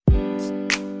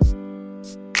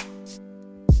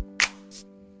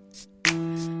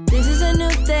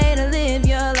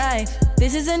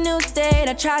This is a new day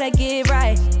to try to get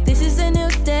right. This is a new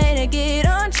day to get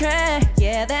on track.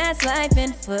 Yeah, that's life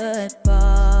in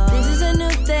football. This is a new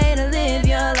day to live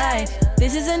your life.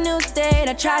 This is a new day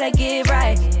to try to get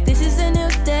right. This is a new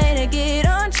day to get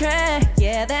on track.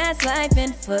 Yeah, that's life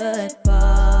in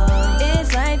football.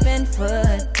 It's life in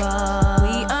football.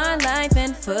 We are life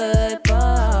in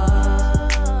football.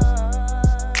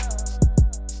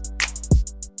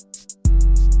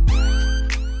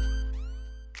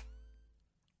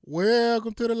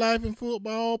 Welcome to the Life in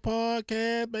Football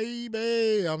podcast,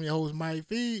 baby. I'm your host, Mike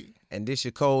Feed. And this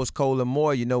your co-host, Colin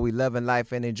Moore. You know we loving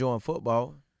life and enjoying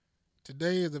football.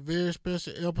 Today is a very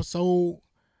special episode.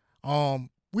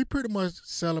 We pretty much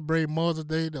celebrate Mother's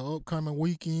Day, the upcoming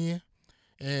weekend.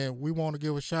 And we want to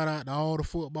give a shout out to all the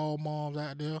football moms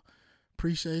out there.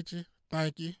 Appreciate you.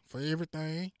 Thank you for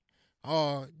everything.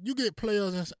 You get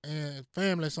players and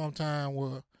family sometime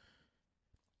where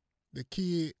the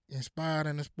kid inspired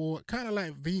in the sport, kind of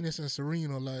like Venus and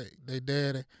Serena, like their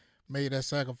daddy made that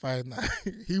sacrifice. Now,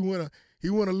 he went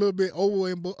a little bit over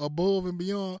and above and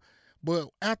beyond. But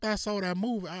after I saw that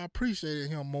movie, I appreciated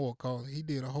him more because he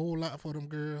did a whole lot for them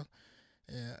girls.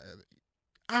 And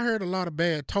I heard a lot of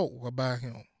bad talk about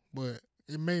him, but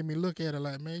it made me look at it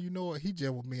like, man, you know what? He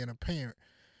just was being a parent.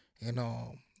 And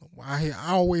I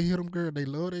always hear them girls, they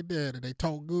love their daddy. They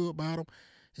talk good about him.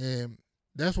 And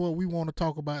that's what we want to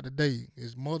talk about today.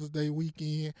 It's Mother's Day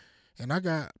weekend. And I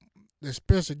got the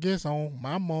special guest on,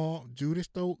 my mom, Judy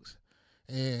Stokes.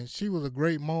 And she was a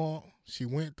great mom. She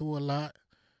went through a lot.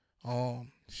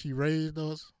 She raised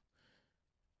us.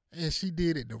 And she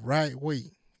did it the right way.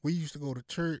 We used to go to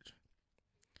church.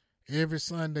 Every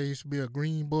Sunday used to be a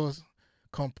green bus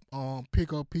come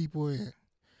pick up people. And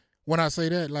when I say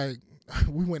that, like,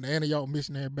 we went to Antioch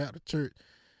Missionary Baptist Church.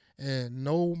 And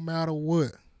no matter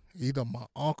what, either my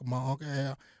uncle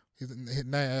Al, his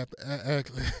name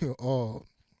actually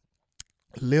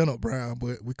Leonard Brown,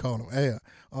 but we call him Al,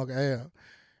 Uncle Al.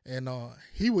 And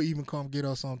he would even come get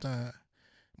us sometime.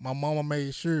 My mama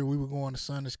made sure we were going to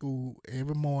Sunday school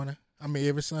every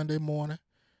Sunday morning.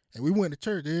 And we went to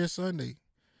church every Sunday.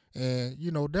 And,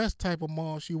 you know, that's the type of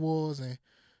mom she was. And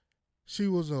she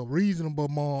was a reasonable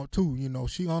mom, too. You know,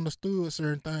 she understood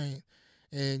certain things.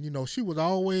 And, you know, she was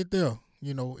always there.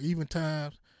 You know, even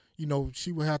times, you know,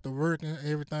 she would have to work and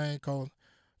everything because,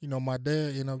 you know, my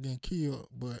dad ended up getting killed.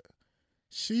 But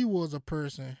she was a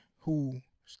person who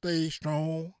stayed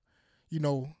strong. You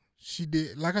know, she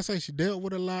did, like I say, she dealt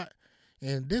with a lot.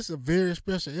 And this is a very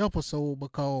special episode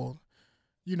because,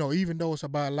 you know, even though it's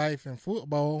about life and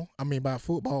football, about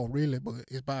football really, but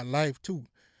it's about life too.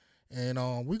 And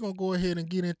we're going to go ahead and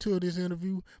get into this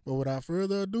interview. But without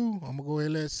further ado, I'm going to go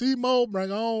ahead and let C-Mo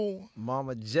bring on.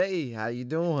 Mama J, how you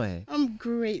doing? I'm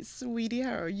great, sweetie.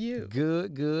 How are you?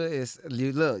 Good.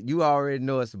 You already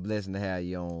know it's a blessing to have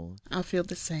you on. I feel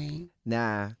the same.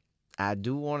 Now, I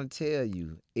do want to tell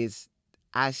you,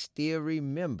 I still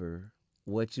remember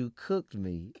what you cooked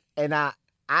me. And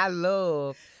I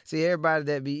love, see, everybody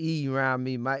that be eating around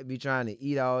me might be trying to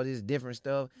eat all this different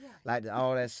stuff, like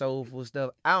all that soulful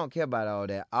stuff. I don't care about all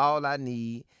that. All I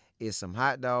need is some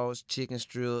hot dogs, chicken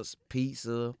strips,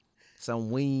 pizza,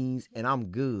 some wings, and I'm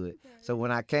good. So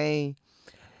when I came,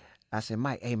 I said,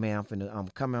 Mike, hey, man, I'm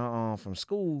coming on from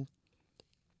school.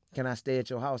 Can I stay at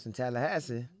your house in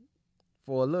Tallahassee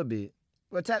for a little bit?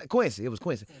 Well, Quincy. It was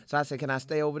Quincy. So I said, can I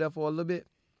stay over there for a little bit?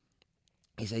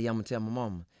 He said, yeah, I'm going to tell my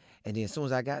mama. And then as soon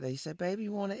as I got there, he said, baby,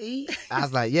 you want to eat? I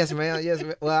was like, yes, ma'am. Yes,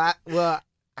 ma'am. Well,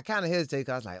 I kind of hesitated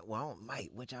because I was like, well, Mike,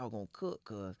 what y'all going to cook?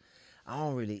 Because I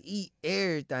don't really eat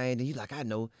everything. And he's like, I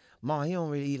know. Mom, he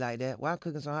don't really eat like that. Well, I'm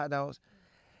cooking some hot dogs.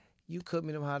 You cooked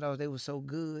me them hot dogs. They were so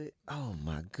good. Oh,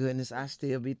 my goodness. I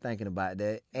still be thinking about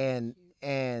that. And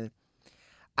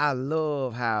I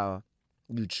love how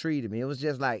you treated me. It was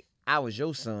just like I was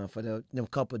your son for them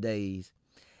couple of days.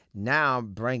 Now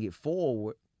bring it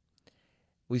forward.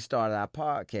 We started our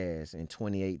podcast in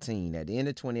 2018. At the end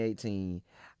of 2018,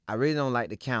 I really don't like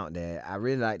to count that. I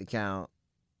really like to count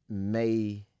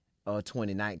May of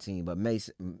 2019, but May,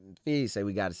 Fig say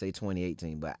we got to say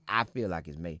 2018, but I feel like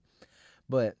it's May.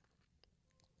 But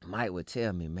Mike would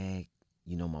tell me, man,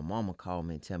 you know, my mama called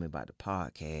me and tell me about the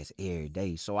podcast every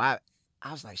day. So I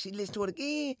was like, she listened to it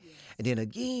again, and then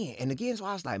again, and again. So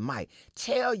I was like, Mike,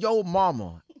 tell your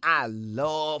mama I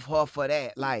love her for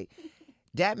that. Like,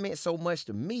 that meant so much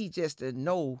to me just to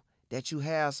know that you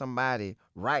have somebody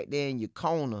right there in your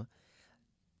corner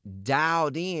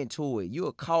dialed into it.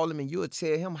 You'll call him and you'll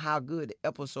tell him how good the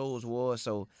episodes was.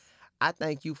 So I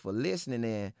thank you for listening.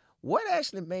 And what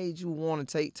actually made you want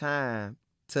to take time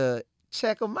to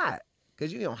check them out?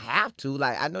 Because you don't have to.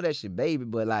 Like, I know that's your baby,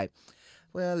 but like,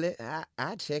 Well,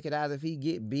 I check it out if he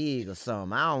get big or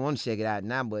something. I don't want to check it out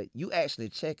now, but you actually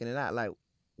checking it out. Like,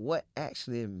 what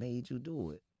actually made you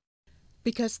do it?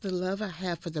 Because the love I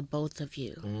have for the both of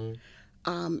you. Mm-hmm.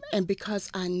 And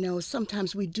because I know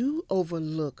sometimes we do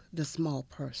overlook the small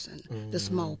person, the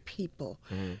small people.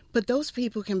 Mm-hmm. But those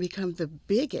people can become the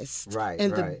biggest Right,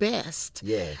 and the right. best.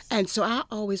 Yes. And so I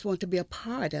always want to be a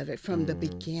part of it from the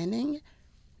beginning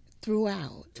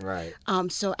throughout. Right.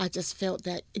 So I just felt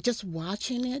that just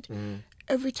watching it,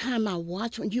 every time I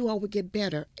watch one, you all would get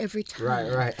better every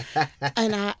time. Right.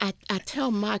 And I tell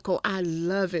Michael I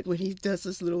love it when he does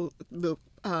this little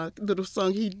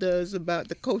song he does about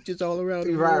the coaches all around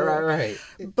the world. Right.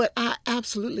 But I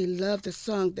absolutely love the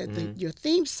song that your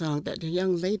theme song that the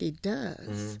young lady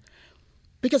does.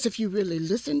 Because if you really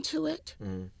listen to it,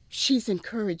 she's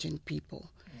encouraging people.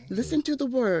 Listen to the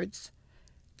words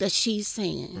that she's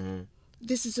saying.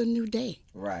 This is a new day.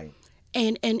 Right.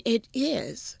 And it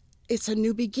is. It's a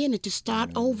new beginning to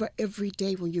start over every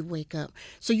day when you wake up.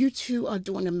 So you two are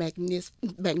doing a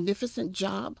magnificent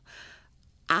job.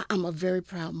 I'm a very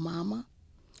proud mama.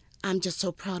 I'm just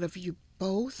so proud of you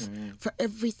both for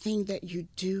everything that you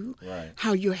do, Right.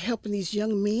 how you're helping these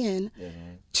young men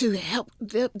to help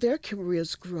their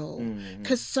careers grow.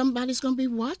 Because somebody's going to be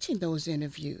watching those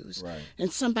interviews. Right.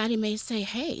 And somebody may say,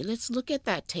 hey, let's look at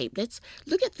that tape. Let's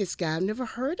look at this guy. I've never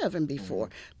heard of him before.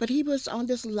 But he was on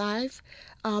this live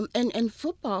and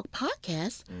football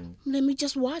podcast. Let me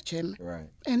just watch him. Right.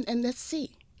 And let's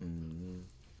see.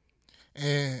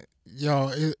 And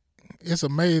y'all, it's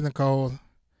amazing because,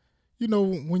 you know,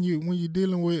 when you're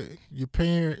dealing with your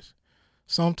parents,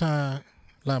 sometimes,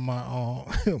 like my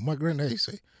my granddad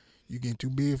say, you getting too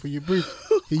big for your britches.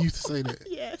 He used to say that.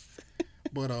 Yes.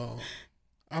 But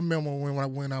I remember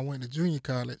when I went to junior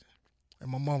college,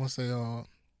 and my mama said,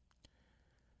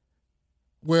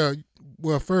 well,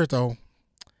 first off,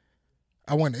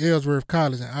 I went to Ellsworth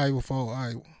College in Iowa Falls,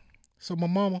 Iowa. So my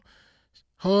mama,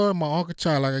 her and my Uncle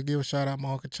Charlie, I gotta give a shout out to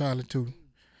my Uncle Charlie too.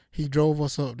 He drove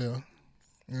us up there.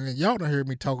 And y'all done heard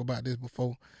me talk about this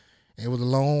before. It was a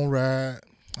long ride,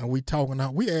 and we talking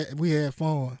out. We had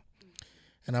fun.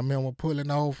 And I remember pulling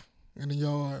off in the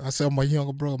yard. I saw my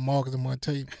younger brother, Marcus and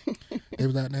Monte. They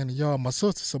was out there in the yard. My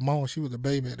sister, Simone, she was a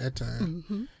baby at that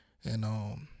time. And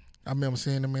I remember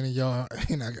seeing them in the yard,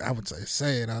 and I would say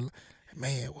sad.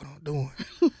 Man, what I'm doing?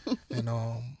 And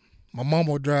my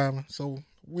mama was driving, so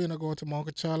we ended up going to my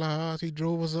Uncle Charlie's house. He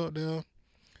drove us up there,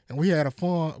 and we had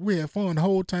fun the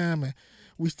whole time, and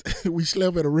we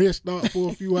slept at a rest stop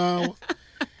for a few hours.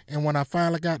 And when I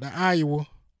finally got to Iowa,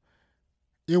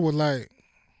 it was like,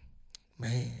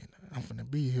 man, I'm finna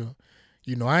be here.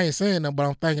 You know, I ain't saying nothing, but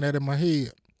I'm thinking that in my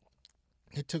head.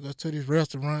 They took us to this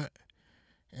restaurant,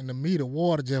 and the meat and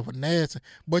water just was nasty.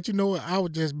 But you know what? I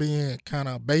was just being kind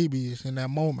of babyish in that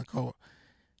moment, cause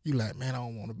you like, man, I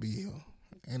don't want to be here.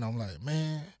 And I'm like,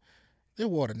 man, this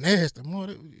water nasty.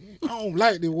 I don't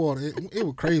like this water. It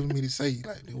was crazy for me to say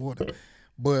like this water.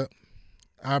 But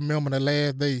I remember the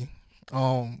last day,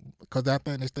 because I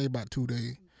think they stayed about 2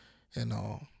 days, and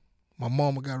my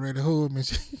mama got ready to hug me.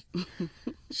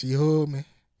 She hugged me,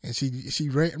 and she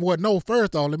ran. Well, no,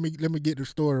 first off, let me get the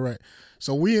story right.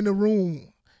 So we in the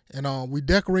room, and we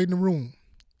decorating the room,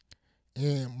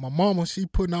 and my mama, she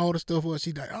putting all the stuff up.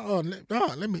 She like,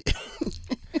 let me.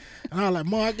 And I was like,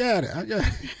 Mom, I got it.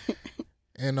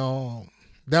 And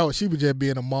she was just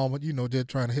being a mama, you know, just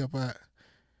trying to help out.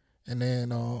 And then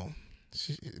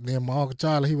then my Uncle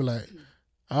Charlie, he was like,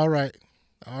 all right,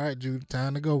 Judy,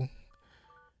 time to go.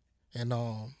 And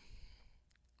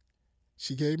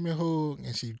she gave me a hug,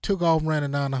 and she took off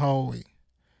running down the hallway.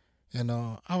 And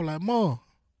I was like, Mom.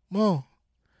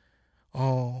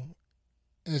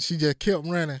 And she just kept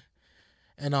running.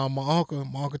 And my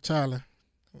Uncle Charlie,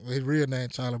 his real name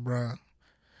Charlie Brown,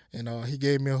 and he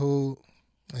gave me a hug.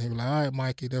 And he was like, all right,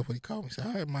 Mikey, that's what he called me. He said,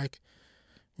 all right, Mikey,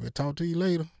 we'll talk to you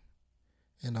later.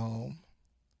 And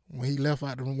when they left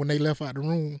out the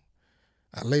room,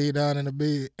 I laid down in the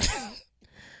bed,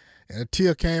 and a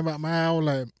tear came out my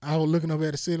eye. I was looking up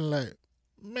at the ceiling like,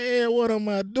 man, what am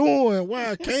I doing?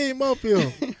 Why I came up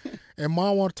here? And Mom,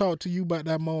 I want to talk to you about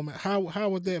that moment. How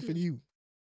was that for you?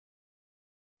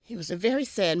 It was a very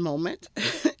sad moment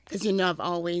because, I've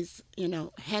always,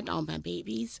 had all my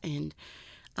babies, and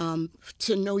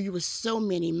to know you were so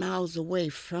many miles away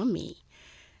from me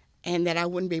and that I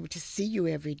wouldn't be able to see you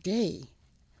every day,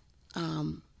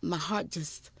 my heart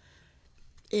just,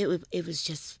 it was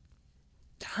just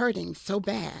hurting so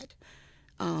bad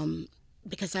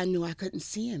because I knew I couldn't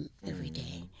see him every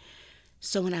day.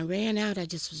 So when I ran out, I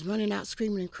just was running out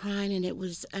screaming and crying,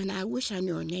 and I wish I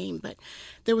knew her name, but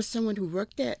there was someone who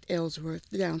worked at Ellsworth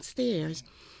downstairs,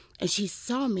 and she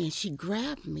saw me, and she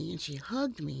grabbed me, and she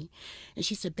hugged me, and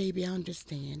she said, baby, I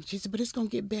understand. She said, but it's going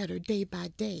to get better day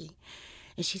by day.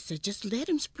 And she said, just let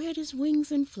him spread his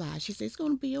wings and fly. She said, it's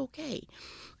going to be okay.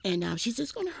 And she said,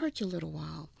 it's going to hurt you a little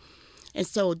while. And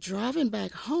so driving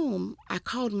back home, I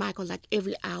called Michael like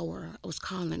every hour. I was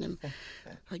calling him.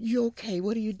 Are you okay?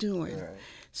 What are you doing? Right.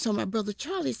 So my brother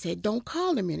Charlie said, don't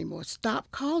call him anymore. Stop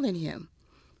calling him.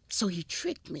 So he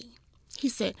tricked me. He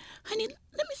said, honey,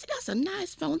 let me see. That's a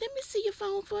nice phone. Let me see your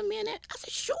phone for a minute. I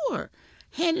said, sure.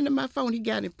 Handed him my phone, he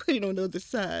got it and put it on the other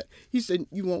side. He said,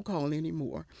 you won't call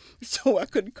anymore. So I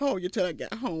couldn't call you till I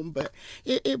got home, but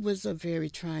it was a very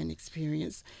trying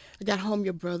experience. I got home,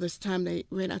 your brother's time, they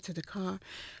ran out to the car.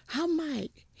 How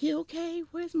Mike? He okay?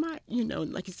 Where's Mike? You know,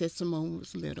 like you said, Simone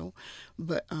was little,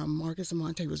 but Marcus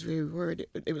Amante was very worried.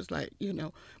 It was like, you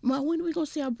know, Mom, when are we going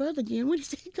to see our brother again? When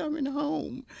is he coming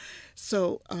home?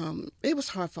 So it was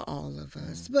hard for all of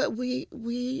us, but we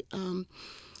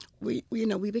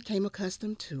became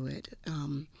accustomed to it,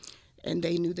 and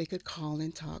they knew they could call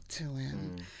and talk to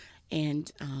him,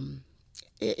 and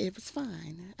it was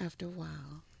fine after a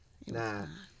while. Now,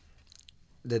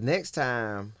 the next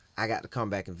time I got to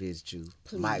come back and visit you,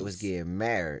 Mike was getting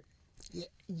married. Yeah.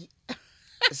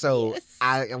 So Yes.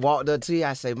 I walked up to you.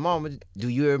 I said, Mama, do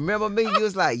you remember me? You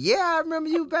was like, yeah, I remember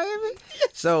you, baby.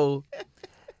 So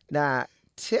now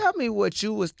tell me what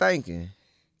you was thinking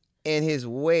in his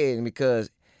wedding, because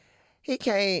he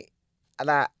came,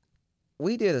 like,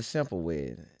 we did a simple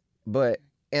wedding,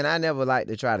 and I never liked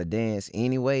to try to dance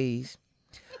anyways.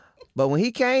 But when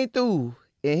he came through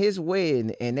in his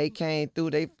wedding and they came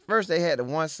through, they had the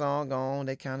one song on,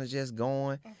 they kind of just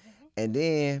going. And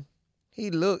then he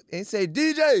looked and said,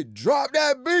 DJ, drop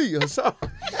that beat or something.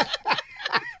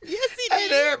 Yes, he did.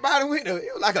 And everybody went to, it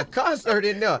was like a concert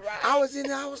in there. Right. I was in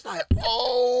there, I was like,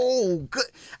 oh, good.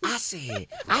 I said,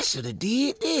 I should have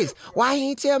did this. Why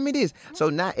he ain't tell me this? So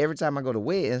now every time I go to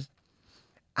weddings,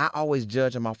 I always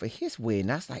judge him off of his wedding.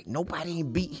 That's like, nobody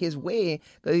ain't beat his wedding,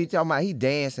 because he talking about he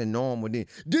dancing normal. Then,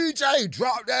 DJ,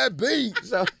 drop that beat.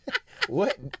 So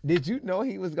what, did you know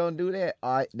he was going to do that?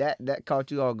 That caught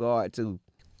you off guard too.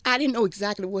 I didn't know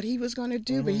exactly what he was going to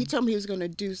do, but he told me he was going to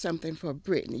do something for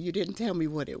Brittany. You didn't tell me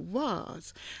what it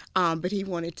was, but he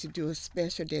wanted to do a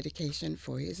special dedication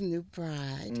for his new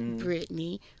bride,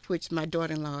 Brittany, which my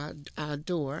daughter-in-law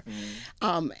adore.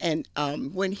 And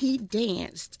when he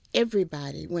danced,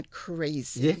 everybody went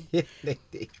crazy. Yeah, they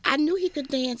did. I knew he could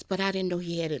dance, but I didn't know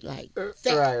he had it like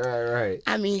that. Right.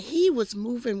 I mean, he was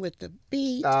moving with the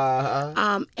beat,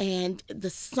 and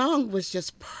the song was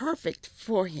just perfect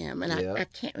for him. And I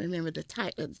can't remember the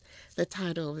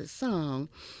title of his song,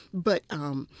 but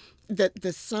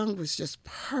the song was just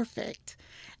perfect,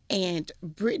 and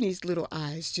Brittany's little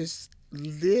eyes just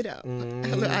lit up. Her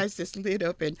little eyes just lit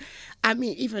up, and I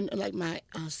mean, even like my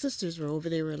sisters were over,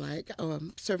 they were like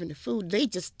serving the food. They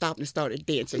just stopped and started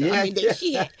dancing. Yeah. I mean,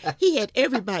 he had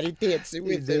everybody dancing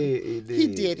with him. He He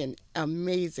did. did an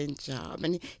amazing job,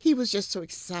 and he was just so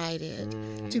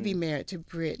excited to be married to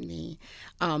Brittany,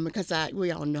 because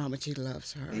we all know how much he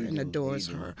loves her and adores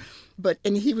her.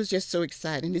 And he was just so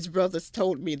excited. And his brothers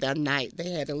told me that night they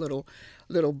had a little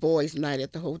boys' night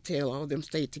at the hotel. All of them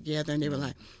stayed together, and they were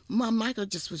like, Mom, Michael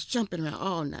just was jumping around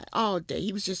all night, all day.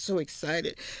 He was just so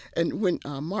excited. And when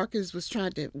Marcus was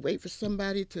trying to wait for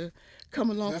somebody to come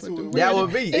along for the wedding, That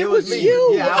was me. It was me.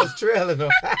 you. Yeah, I was trailing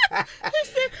them. He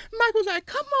said, Michael was like,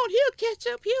 come on, he'll catch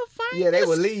up, he'll find Yeah, they us.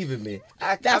 were leaving me.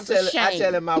 I shame.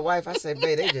 telling my wife, I said,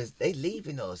 babe, they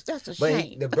leaving us. That's a But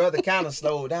shame. the brother kind of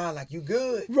slowed down, like, you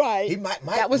good? Right. He might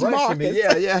That was rushing me.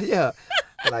 Marcus. Yeah.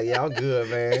 I'm like, yeah, I'm good,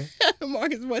 man.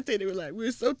 Marcus one day they were like, we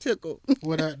were so tickled.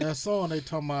 Well, that song they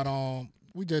talking about,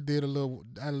 we just did a little.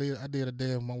 I did a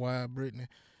day with my wife Brittany.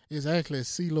 It's actually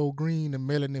CeeLo Green and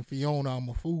Melanie Fiona. I'm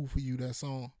a fool for you. That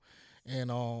song,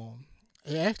 and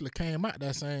it actually came out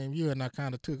that same year, and I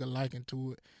kind of took a liking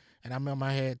to it. And I remember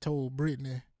I had told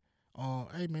Brittany,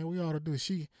 "Hey man, we ought to do."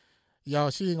 She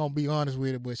ain't gonna be honest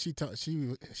with it, but she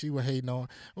was hating on.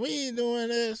 We ain't doing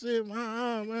that shit,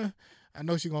 man. I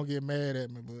know she gonna get mad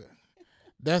at me, but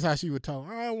that's how she would talk.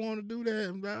 I don't want to do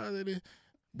that,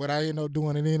 but I ended up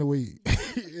doing it anyway.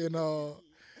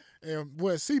 And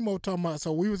what Seymour talking about?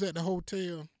 So we was at the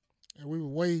hotel, and we were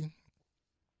waiting,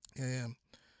 and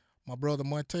my brother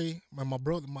Monte,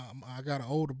 I got an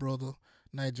older brother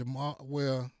named Jamal.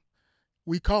 Well,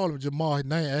 we call him Jamal. His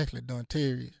name actually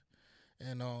Donterius.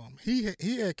 And he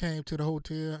had came to the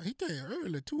hotel. He came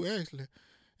early too, actually.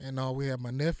 And we had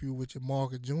my nephew, which is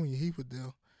Marcus Jr. He was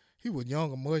there. he was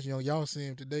younger, much younger. Y'all see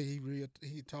him today.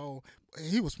 He tall.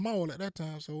 He was small at that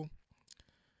time, so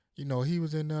he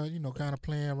was in there, kind of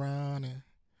playing around, and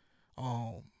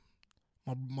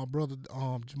my brother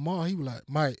Jamal, he was like,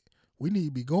 Mike, we need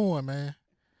to be going, man.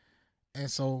 And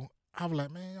so I was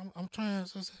like, man, I'm trying.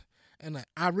 And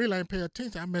I really ain't pay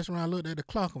attention. I messed around, looked at the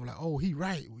clock. I'm like, oh, he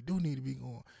right. We do need to be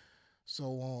going.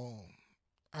 So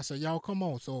I said, y'all come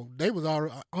on. So they was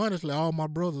already, honestly, all my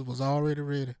brothers was already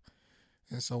ready.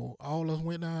 And so all of us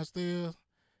went downstairs,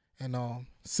 and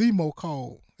Simo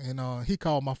called, and he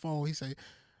called my phone. He said,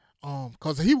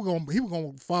 cause he was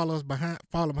gonna follow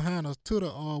behind us to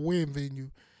the wedding venue,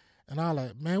 and I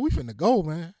like, man, we finna go,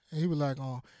 man. And he was like,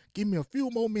 give me a few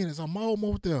more minutes. I'm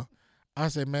almost there. I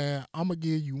said, man, I'm gonna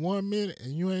give you 1 minute,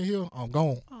 and you ain't here, I'm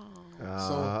gone.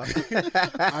 So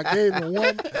I gave him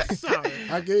one.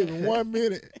 I gave him 1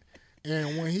 minute,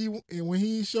 and when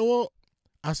he show up,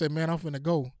 I said, man, I'm finna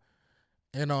go.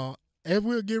 And as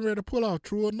we were getting ready to pull off,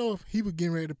 true enough, he was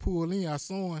getting ready to pull in. I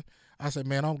saw him. I said,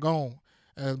 man, I'm gone.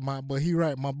 But he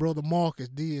right. My brother Marcus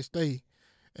did stay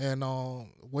and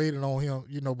waited on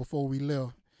him, before we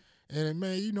left. And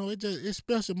man, it's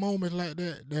special moments like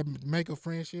that make a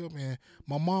friendship. And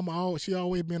my mama, she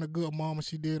always been a good mama.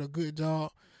 She did a good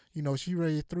job. She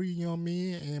raised 3 young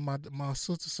men, and my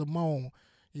sister Simone.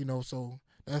 So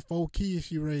that's 4 kids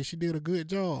she raised. She did a good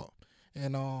job.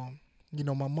 And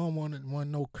my mom wasn't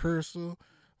no cursor,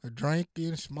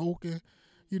 drinking, smoking.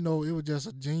 It was just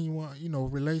a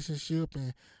genuine, relationship.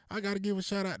 And I got to give a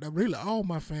shout out to really all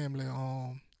my family.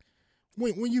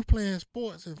 When you playing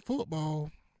sports and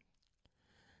football,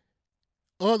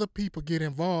 other people get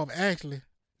involved, actually,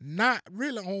 not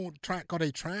really on trying, because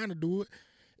they trying to do it.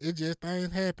 It just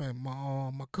things happen.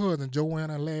 My cousin,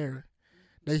 Joanna and Larry,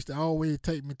 they used to always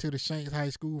take me to the Shanks High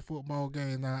School football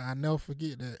games. I never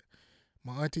forget that.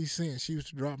 My auntie Cent, she used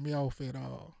to drop me off at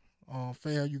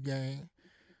Fairview game.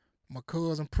 My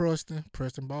cousin Preston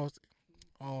Boston,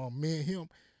 me and him,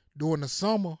 during the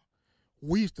summer,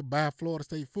 we used to buy Florida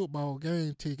State football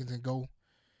game tickets and go.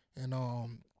 And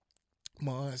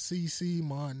my aunt Cece,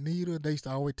 my aunt Nita, they used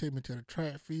to always take me to the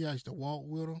track field. I used to walk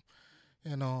with them.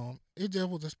 And it just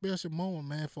was a special moment,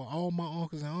 man, for all my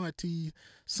uncles and aunties.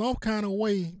 Some kind of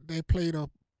way, they played a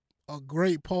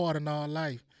great part in our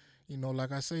life.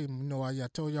 Like I say, I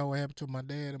told y'all what happened to my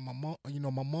dad and my mom.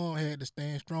 My mom had to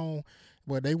stand strong,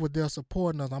 but they were there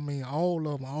supporting us. I mean, all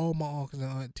of them, all my uncles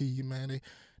and aunties, man,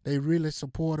 they really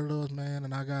supported us, man,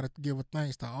 and I got to give a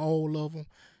thanks to all of them.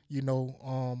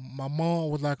 My mom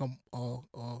was like a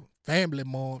family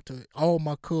mom to all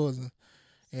my cousins.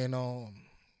 And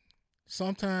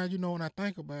sometimes, when I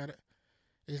think about it,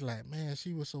 it's like, man,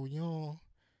 she was so young,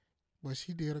 but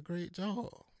she did a great job,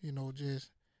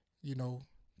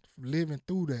 living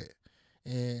through that.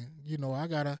 And I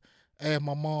gotta ask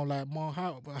my mom, like, Mom,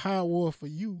 how it was for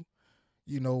you,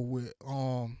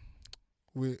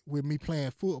 with me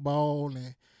playing football,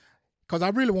 and because I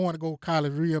really wanted to go to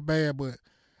college real bad, but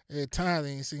at times it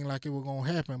didn't seem like it was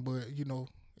gonna happen, but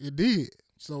it did.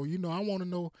 So I want to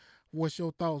know what's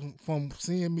your thoughts from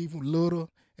seeing me from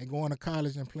little and going to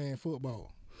college and playing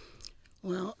football.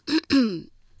 Well,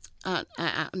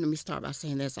 let me start by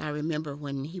saying this. I remember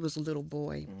when he was a little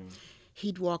boy,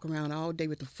 he'd walk around all day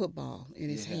with the football in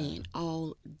his hand,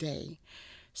 all day.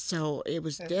 So it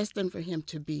was destined for him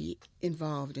to be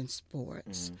involved in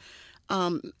sports.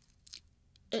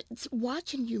 It's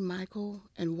watching you, Michael,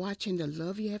 and watching the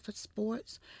love you have for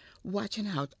sports, watching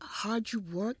how hard you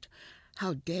worked,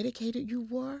 how dedicated you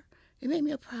were, it made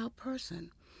me a proud person.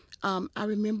 I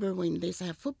remember when they used to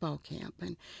have football camp,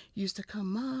 and you used to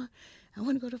come, Ma, I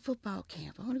want to go to football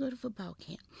camp. I want to go to football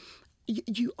camp.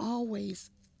 You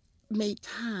always made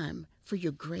time for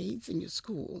your grades in your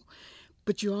school,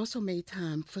 but you also made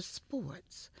time for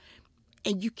sports.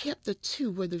 And you kept the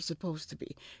two where they're supposed to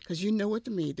be, because what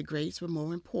to me, the grades were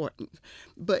more important.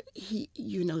 But he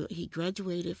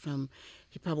graduated from,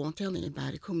 he probably won't tell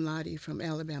anybody, cum laude from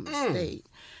Alabama State.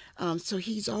 So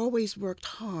he's always worked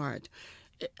hard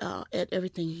at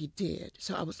everything he did.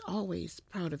 So I was always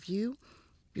proud of you,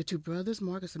 your 2 brothers,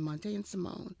 Marcus and Monte and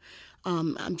Simone.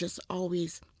 I'm just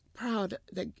always proud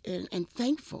that and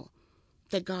thankful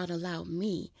that God allowed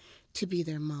me to be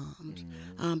their mom,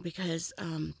 because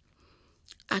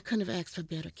I couldn't have asked for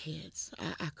better kids.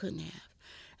 I couldn't have.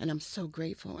 And I'm so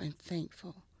grateful and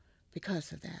thankful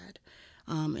because of that.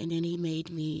 And then he made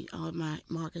me,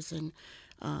 Marcus and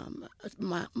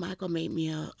Michael made me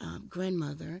a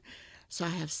grandmother. So I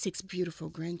have 6 beautiful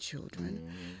grandchildren.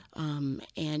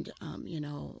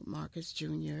 Marcus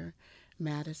Jr.,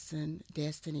 Madison,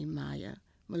 Destiny, Maya,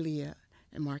 Malia,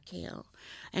 and Markel.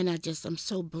 And I'm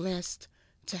so blessed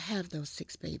to have those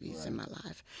 6 babies in my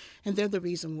life. And they're the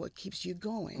reason what keeps you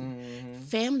going.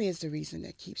 Family is the reason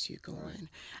that keeps you going.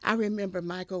 I remember,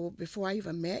 Michael, before I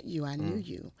even met you, I knew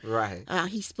you. Right.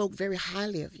 He spoke very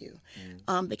highly of you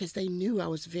because they knew I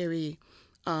was very,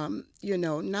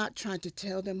 not trying to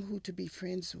tell them who to be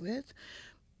friends with,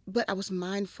 but I was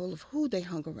mindful of who they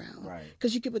hung around. Right.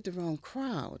 Because you get with the wrong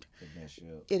crowd,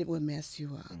 it will mess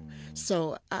you up.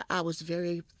 So I was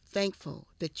very thankful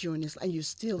that you're in this, and you're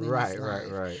still in this life.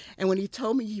 Right. And when he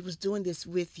told me he was doing this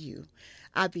with you,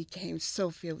 I became so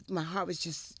filled. My heart was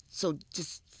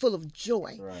just full of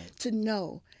joy to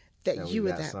know that you were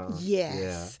that. Something.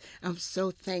 Yes, I'm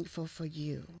so thankful for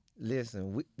you.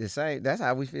 Listen, the same. That's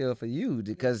how we feel for you,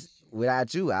 because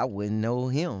without you, I wouldn't know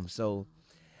him. So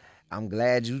I'm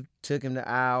glad you took him the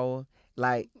hour.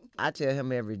 Like, I tell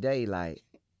him every day, like,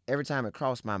 every time it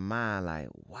crossed my mind, like,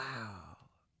 wow,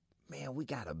 man, we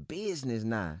got a business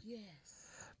now. Yes.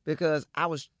 Because I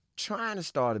was trying to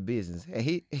start a business.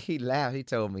 And he laughed. He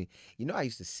told me, I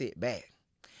used to sit back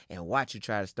and watch you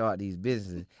try to start these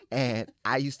businesses. And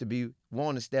I used to be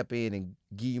wanting to step in and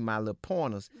give you my little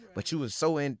pointers, but you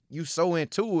so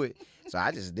into it. So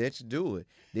I just let you do it.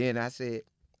 Then I said,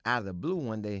 out of the blue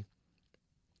one day,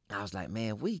 I was like,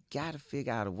 man, we got to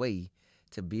figure out a way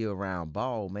to be around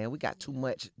ball, man. We got too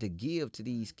much to give to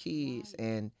these kids,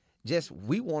 and just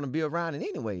we want to be around it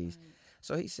anyways.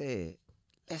 So he said,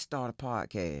 let's start a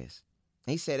podcast.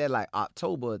 And he said that like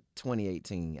October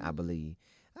 2018, I believe.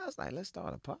 I was like, let's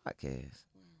start a podcast.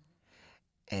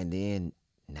 And then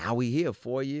now we here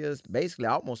 4 years, basically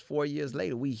almost 4 years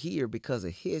later, we here because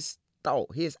of his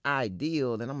thought, his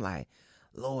ideal. And I'm like,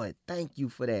 Lord, thank you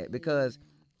for that. Because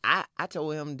I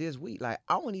told him this week, like,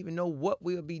 I don't even know what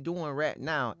we'll be doing right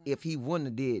now if he wouldn't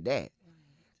have did that.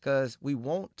 Because we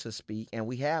want to speak, and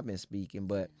we have been speaking,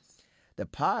 but the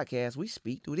podcast, we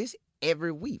speak through this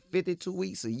every week, 52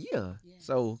 weeks a year.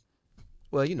 So,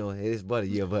 well, it is but a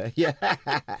year, but yeah.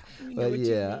 But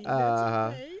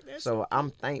yeah. So I'm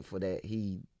thankful that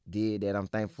he did that. I'm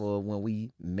thankful when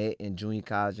we met in junior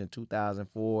college in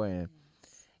 2004, and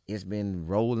it's been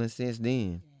rolling since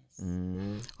then.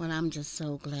 Well, I'm just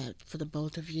so glad for the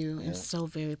both of you and so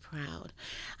very proud.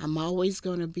 I'm always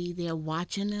going to be there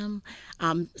watching them.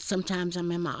 Sometimes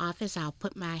I'm in my office. I'll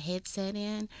put my headset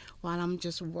in while I'm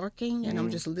just working, and I'm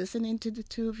just listening to the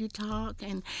two of you talk.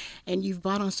 And you've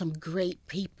brought on some great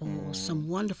people, some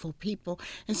wonderful people.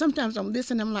 And sometimes I'm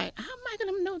listening. I'm like, how am I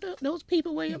going to know those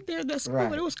people way up there at that school,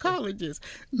 those colleges,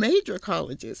 major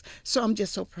colleges? So I'm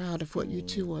just so proud of what you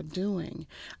two are doing.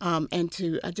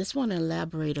 I just want to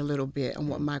elaborate a little bit on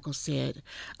what Michael said.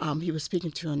 He was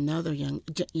speaking to another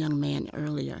young man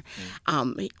earlier.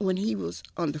 When he was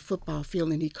on the football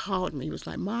field and he called me, he was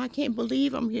like, Ma, I can't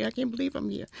believe I'm here. I can't believe I'm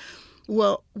here.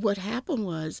 Well, what happened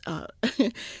was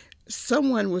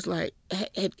someone was like,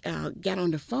 got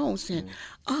on the phone saying,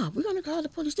 we're going to call the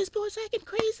police. This boy's acting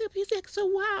crazy. He's acting so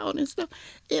wild and stuff.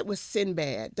 It was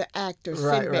Sinbad, the actor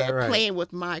Sinbad, playing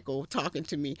with Michael, talking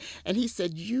to me. And he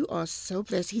said, you are so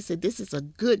blessed. He said, this is a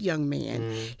good young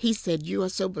man. He said, you are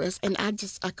so blessed. And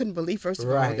I couldn't believe, first of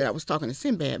all, that I was talking to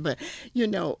Sinbad. But,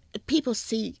 people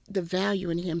see the value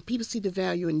in him. People see the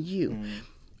value in you.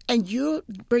 And you're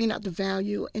bringing out the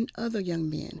value in other young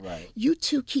men. You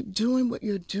two keep doing what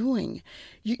you're doing.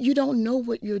 You don't know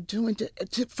what you're doing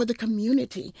for the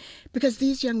community, because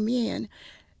these young men,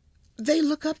 they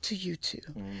look up to you two.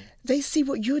 They see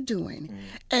what you're doing.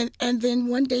 And then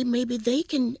one day maybe they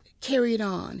can carry it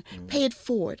on, pay it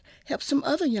forward, help some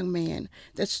other young man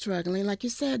that's struggling. Like you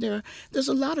said, there's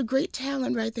a lot of great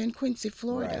talent right there in Quincy,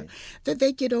 Florida, that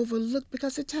they get overlooked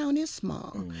because the town is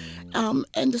small.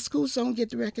 And the schools don't get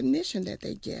the recognition that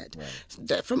they get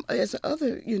as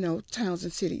other, towns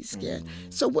and cities get.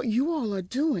 So what you all are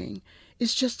doing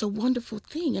is just a wonderful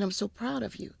thing, and I'm so proud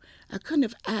of you. I couldn't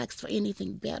have asked for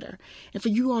anything better. And for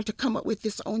you all to come up with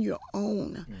this on your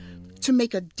own to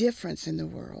make a difference in the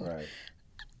world.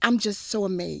 I'm just so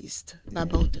amazed by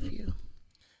both of you.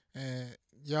 And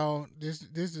y'all, this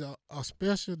is a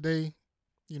special day.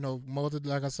 Mother,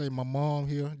 like I say, my mom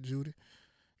here, Judy,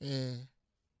 and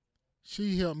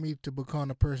she helped me to become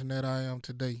the person that I am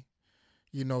today.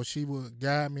 She would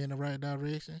guide me in the right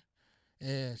direction,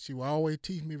 and she would always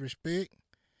teach me respect.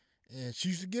 And she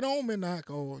used to get on me now.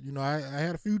 I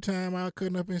had a few times I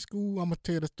couldn't up in school. I'm going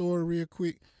to tell the story real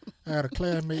quick. I had a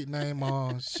classmate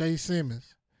named Shay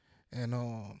Simmons. And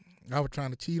I was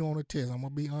trying to cheat on the test. I'm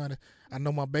going to be honest. I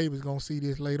know my baby's going to see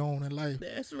this later on in life.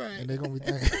 That's right. And they're going to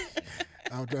be thinking,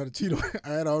 I was trying to cheat on I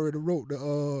had already wrote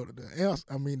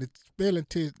the spelling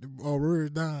test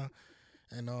words down.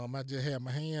 And I just had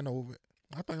my hand over it.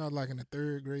 I think I was like in the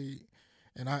 3rd grade.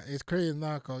 And it's crazy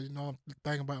now because, I'm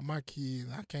thinking about my kids.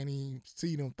 I can't even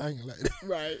see them thinking like that.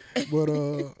 Right. But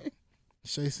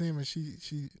Shay Simmons,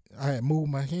 I had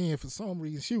moved my hand for some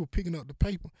reason. She was picking up the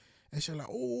paper. And she was like,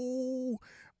 oh,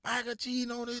 Michael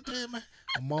cheating on this thing, man.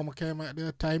 My mama came out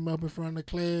there, tied me up in front of the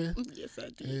class. Yes, I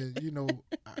did. And,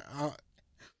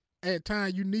 at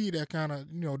times you need that kind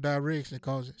of, direction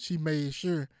because she made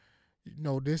sure,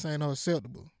 this ain't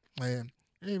acceptable. And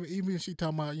even she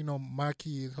talking about, my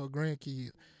kids, her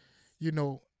grandkids,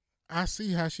 I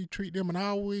see how she treat them. And I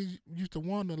always used to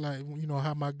wonder, like,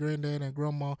 how my granddad and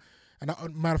grandma, and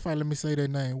matter of fact, let me say their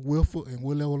name, Wilford and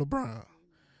Willow Brown.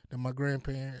 They're my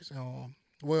grandparents.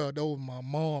 Well, those were my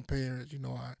mom parents,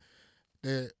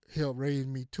 that helped raise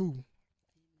me too.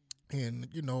 And,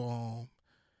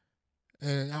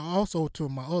 and I also to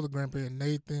my other grandparents,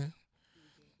 Nathan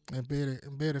and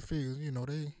Betty Figgins,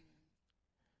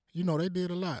 they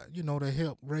did a lot. They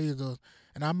helped raise us.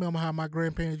 And I remember how my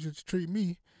grandparents used to treat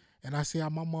me. And I see how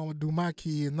my mama do my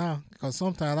kids now. Because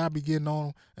sometimes I be getting on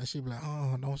them and she be like,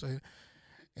 oh, don't say it.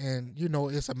 And,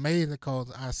 it's amazing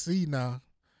because I see now,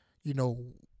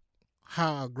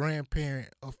 how a grandparent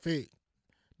affect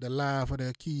the life of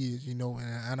their kids,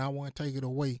 and I want to take it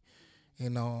away.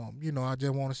 And, I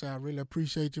just want to say I really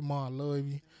appreciate you, Ma. I love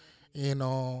you. And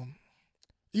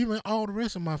even all the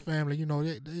rest of my family,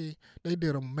 they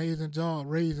did an amazing job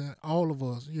raising all of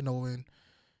us,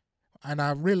 and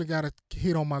I really got to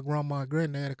hit on my grandma and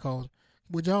granddaddy because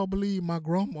would y'all believe my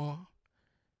grandma,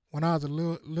 when I was a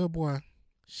little boy,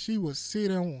 she would sit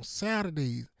there on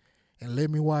Saturdays and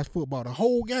let me watch football, the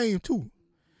whole game too.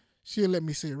 She'll let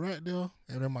me sit right there,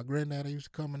 and then my granddaddy used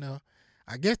to come in there.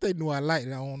 I guess they knew I liked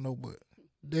it, I don't know, but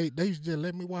they used to just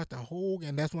let me watch the whole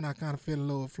game. That's when I kind of fell in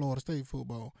love with Florida State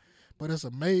football. But it's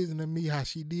amazing to me how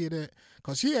she did that,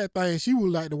 because she had things she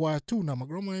would like to watch too. Now, my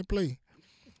grandma ain't play.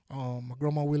 My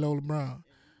grandma Willow Brown.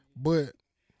 But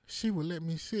she would let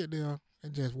me sit there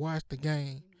and just watch the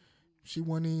game. She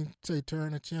wouldn't even say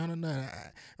turn the channel, nothing.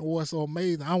 And what's so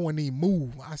amazing, I wouldn't even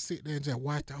move. I sit there and just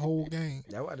watch the whole game.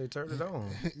 That's why they turned it on.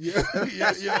 Yeah.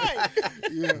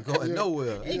 Going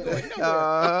nowhere. Ain't going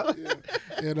nowhere.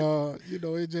 And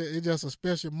it's just a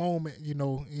special moment,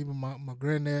 even my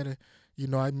granddaddy,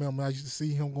 I remember I used to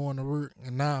see him going to work,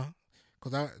 and now,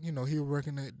 because he was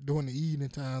working during the evening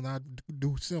time, I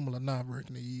do similar now,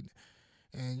 working the evening.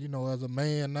 And, as a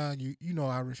man now,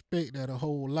 I respect that a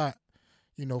whole lot.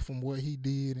 From what he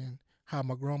did and how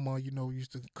my grandma,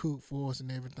 used to cook for us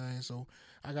and everything. So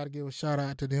I got to give a shout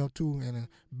out to them too. And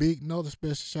another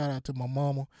special shout out to my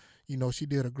mama. She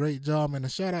did a great job. And a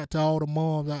shout out to all the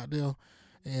moms out there.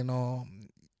 And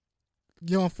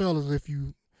young fellas, if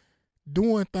you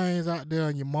doing things out there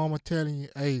and your mama telling you,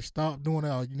 hey, stop doing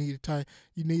that, or you need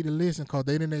to listen, because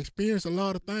they didn't experience a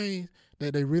lot of things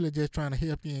that they really just trying to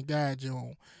help you and guide you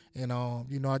on. And,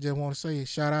 I just want to say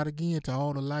shout out again to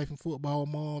all the life and football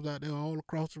moms out there all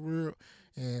across the world.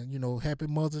 And, happy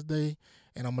Mother's Day.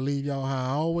 And I'm going to leave y'all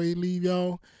how I always leave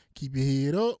y'all. Keep your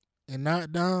head up and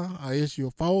not down, or else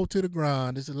you'll fall to the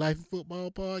ground. This is Life and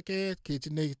Football Podcast. Catch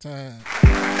you next time.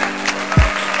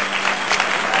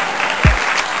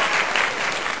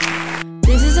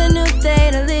 This is a new day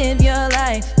to live your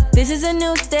life. This is a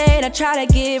new day to try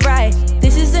to get right.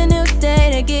 This is a new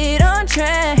day to get on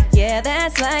track. Yeah,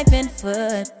 that's life in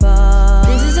football.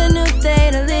 This is a new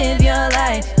day to live your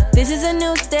life. This is a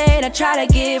new day to try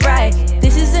to get right.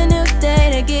 This is a new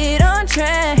day to get on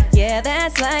track. Yeah,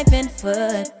 that's life in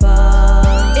football.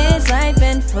 It's life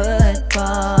in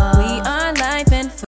football. We are life in football.